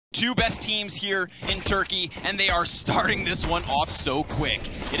two best teams here in Turkey, and they are starting this one off so quick.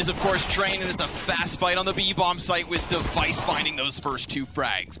 It is, of course, Train, and it's a fast fight on the B-bomb site with Device finding those first two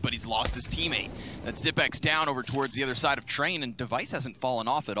frags, but he's lost his teammate. That's Zipex down over towards the other side of Train, and Device hasn't fallen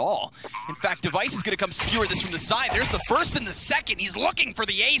off at all. In fact, Device is going to come skewer this from the side. There's the first and the second. He's looking for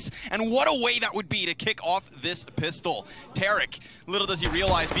the ace, and what a way that would be to kick off this pistol. Tarek, little does he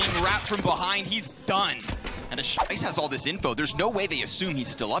realize, being wrapped from behind, he's done. And Device has all this info. There's no way they assume he's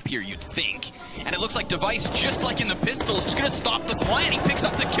still up here, you'd think. And it looks like Device, just like in the pistol, is just going to stop the plant. He picks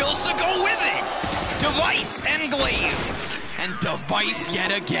up the kills to go with it. Device and Glaive. And Device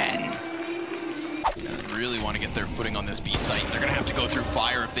yet again. Really want to get their footing on this B site. They're going to have to go through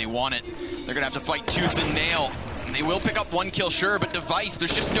fire if they want it. They're going to have to fight tooth and nail. And they will pick up one kill, sure, but Device,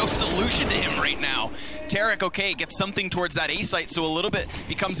 there's just no solution to him right now. Tarek, okay, gets something towards that A site, so a little bit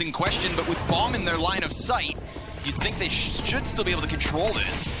becomes in question, but with Bomb in their line of sight, you'd think they should still be able to control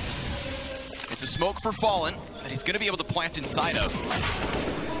this. It's a smoke for Fallen that he's going to be able to plant inside of.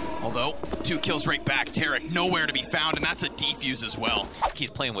 Although, 2 kills right back. Tarek nowhere to be found, and that's a defuse as well. He's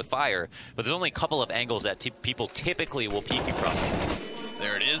playing with fire, but there's only a couple of angles that people typically will peek you from.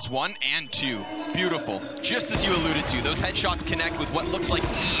 There it is, 1 and 2. Beautiful. Just as you alluded to, those headshots connect with what looks like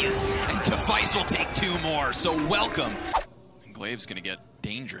ease, and Device will take 2 more, so welcome. And Glaive's gonna get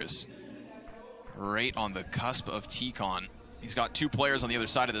dangerous. Right on the cusp of T-Con. He's got 2 players on the other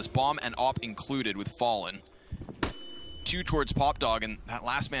side of this, Bomb and Op included with Fallen. 2 towards Pop Dog, and that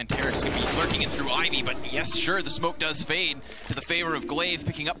last man, Tarek's gonna be lurking it through Ivy, but yes, sure, the smoke does fade to the favor of Glaive,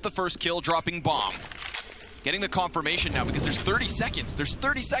 picking up the first kill, dropping Bomb. Getting the confirmation now because there's 30 seconds. There's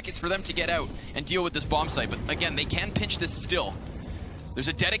 30 seconds for them to get out and deal with this bomb site, but again, they can pinch this still. There's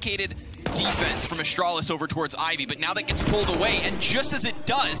a dedicated defense from Astralis over towards Ivy, but now that gets pulled away, and just as it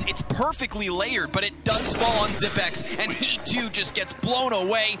does, it's perfectly layered, but it does fall on Zipex, and he too just gets blown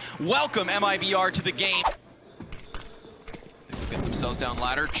away. Welcome MIBR to the game. They get themselves down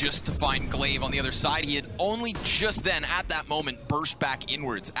ladder just to find Glaive on the other side. He had only just then, at that moment, burst back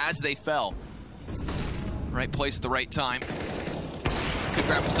inwards as they fell. Right place at the right time. Could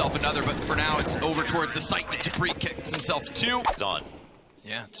grab himself another, but for now it's over towards the site that Dupree kicks himself to. It's on.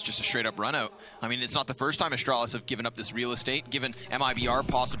 Yeah, it's just a straight up run out. I mean, it's not the first time Astralis have given up this real estate, given MIBR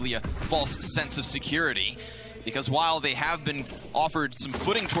possibly a false sense of security. Because while they have been offered some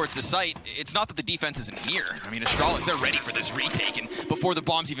footing towards the site, it's not that the defense isn't here. I mean, Astralis, they're ready for this retake, and before the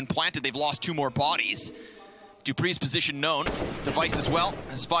bomb's even planted, they've lost 2 more bodies. Dupree's position known. Device as well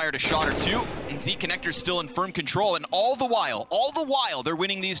has fired a shot or 2, and Z Connector's still in firm control, and all the while they're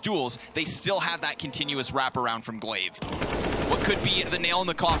winning these duels, they still have that continuous wraparound from Glaive. What could be the nail in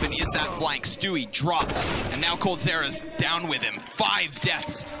the coffin is that flank. Stewie dropped, and now Coldzera's down with him. 5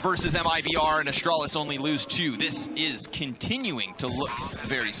 deaths versus MIBR, and Astralis only lose 2. This is continuing to look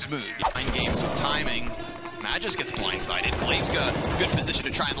very smooth. 9 games with timing. Magis gets blindsided. Glaive's got a good position to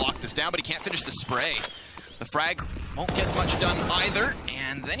try and lock this down, but he can't finish the spray. The frag won't get much done either,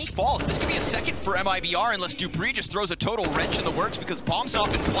 and then he falls. This could be a second for MIBR unless Dupree just throws a total wrench in the works because Bomb's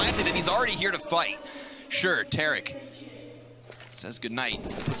not been planted and he's already here to fight. Sure, Tarek says goodnight,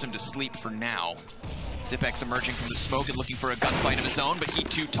 puts him to sleep for now. Zipex emerging from the smoke and looking for a gunfight of his own, but he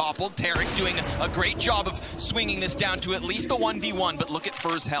too toppled. Tarek doing a great job of swinging this down to at least a 1v1, but look at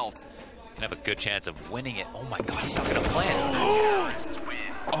Fur's health. Can have a good chance of winning it. Oh my god, he's not gonna plant.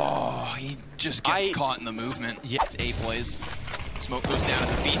 Oh, he just gets caught in the movement. Yeah. It's A plays. Smoke goes down at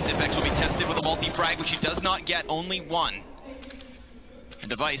the feet. Zipex will be tested with a multi-frag, which he does not get, only 1. And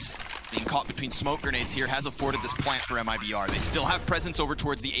Device, being caught between smoke grenades here, has afforded this plant for MIBR. They still have presence over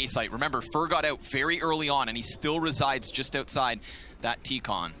towards the A site. Remember, Fur got out very early on, and he still resides just outside that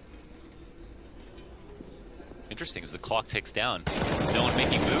T-Con. Interesting, as the clock ticks down. No one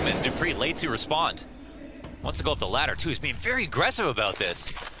making movements. Dupree late to respond. Wants to go up the ladder too. He's being very aggressive about this.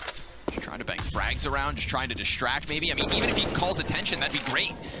 Just trying to bang frags around, just trying to distract maybe. I mean, even if he calls attention, that'd be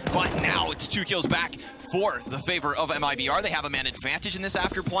great. But now it's 2 kills back for the favor of MIBR. They have a man advantage in this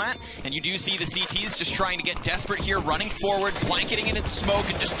after plant, and you do see the CTs just trying to get desperate here, running forward, blanketing it in smoke,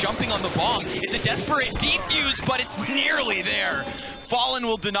 and just jumping on the bomb. It's a desperate defuse, but it's nearly there. Fallen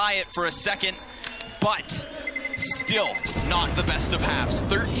will deny it for a second, but still not the best of halves.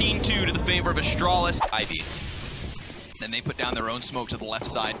 13-2 to the favor of Astralis. Ivy. Then they put down their own smoke to the left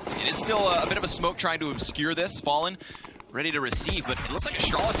side. It is still a bit of a smoke trying to obscure this. Fallen ready to receive, but it looks like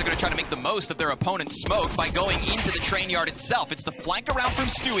Astralis are going to try to make the most of their opponent's smoke by going into the train yard itself. It's the flank around from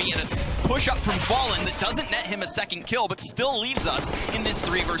Stewie and a push up from Fallen that doesn't net him a second kill, but still leaves us in this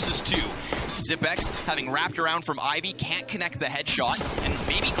 3 versus 2. Zipex, having wrapped around from Ivy, can't connect the headshot, and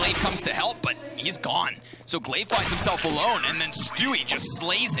maybe Glaive comes to help, but he's gone. So Glaive finds himself alone, and then Stewie just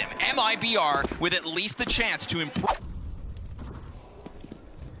slays him. MIBR with at least a chance to improve.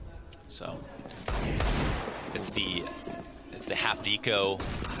 So it's the half deco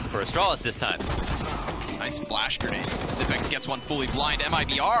for Astralis this time. Nice flash grenade. Zipex gets one fully blind.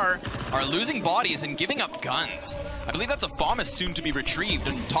 MIBR are losing bodies and giving up guns. I believe that's a FAMAS soon to be retrieved.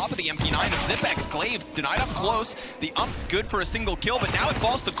 On top of the MP9 of Zipex, Glaive denied up close. The ump good for a single kill, but now it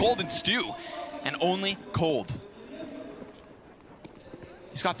falls to Cold and Stu. And only Cold.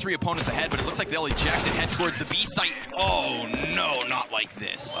 He's got 3 opponents ahead, but it looks like they'll eject and head towards the B site. Oh no, not like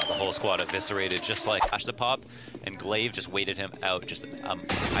this. The whole squad eviscerated just like Flash the pop, and Glaive just waited him out just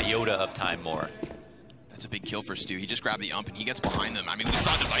iota of time more. That's a big kill for Stu. He just grabbed the ump and he gets behind them. I mean, we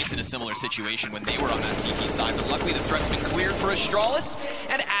saw Device in a similar situation when they were on that CT side, but luckily the threat's been cleared for Astralis,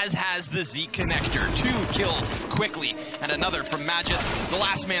 and as has the Z connector. 2 kills quickly, and another from Magis. The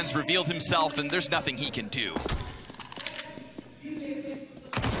last man's revealed himself, and there's nothing he can do.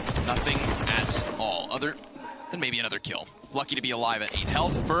 Nothing at all, other than maybe another kill. Lucky to be alive at 8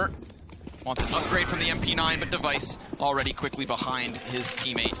 health. Fur wants an upgrade from the MP9, but Device already quickly behind his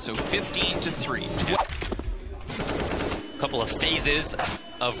teammate. So 15-3. Couple of phases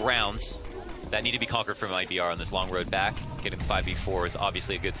of rounds that need to be conquered from MIBR on this long road back. Getting 5v4 is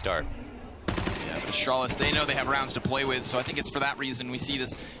obviously a good start. Yeah, but Astralis, they know they have rounds to play with, so I think it's for that reason we see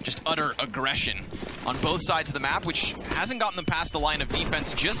this just utter aggression on both sides of the map, which hasn't gotten them past the line of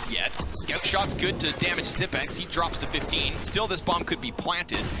defense just yet. Scout shot's good to damage Zipex. He drops to 15. Still, this bomb could be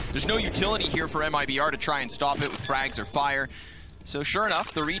planted. There's no utility here for MIBR to try and stop it with frags or fire. So sure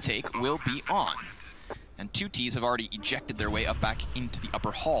enough, the retake will be on. And 2 Ts have already ejected their way up back into the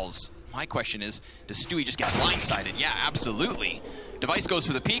upper halls. My question is, does Stewie just get blindsided? Yeah, absolutely. Device goes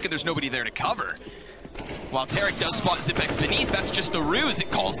for the peek and there's nobody there to cover. While Tarek does spot Zipex beneath, that's just a ruse.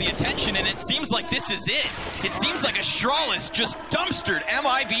 It calls the attention, and it seems like this is it. It seems like Astralis just dumpstered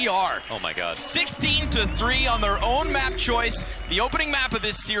MIBR. Oh my god. 16-3 on their own map choice. The opening map of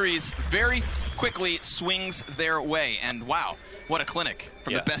this series very quickly swings their way. And wow, what a clinic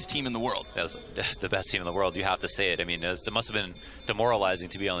from the best team in the world. That was the best team in the world, you have to say it. I mean, it must have been demoralizing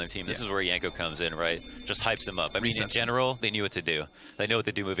to be on their team. This is where Yanko comes in, right? Just hypes them up. I mean, in general, they knew what to do. They know what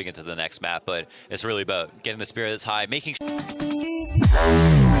to do moving into the next map, but it's really about getting the spirit that's high, making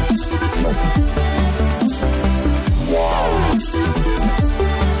Wow.